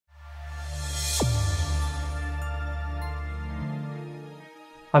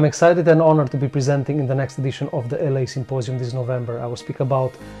I'm excited and honored to be presenting in the next edition of the LA Symposium this November. I will speak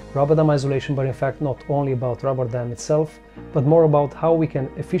about rubber dam isolation, but in fact not only about rubber dam itself, but more about how we can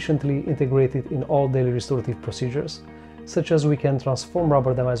efficiently integrate it in all daily restorative procedures, such as we can transform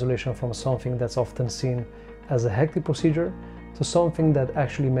rubber dam isolation from something that's often seen as a hectic procedure to something that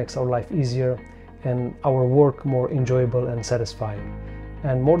actually makes our life easier and our work more enjoyable and satisfying.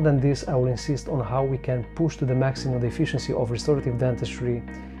 And more than this, I will insist on how we can push to the maximum the efficiency of restorative dentistry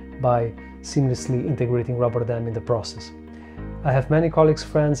by seamlessly integrating rubber dam in the process. I have many colleagues,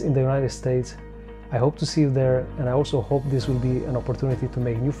 friends in the United States. I hope to see you there, and I also hope this will be an opportunity to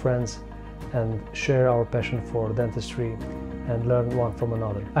make new friends and share our passion for dentistry and learn one from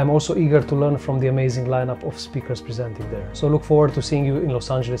another. I'm also eager to learn from the amazing lineup of speakers presenting there. So look forward to seeing you in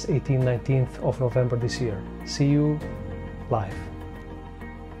Los Angeles 18th-19th of November this year. See you live.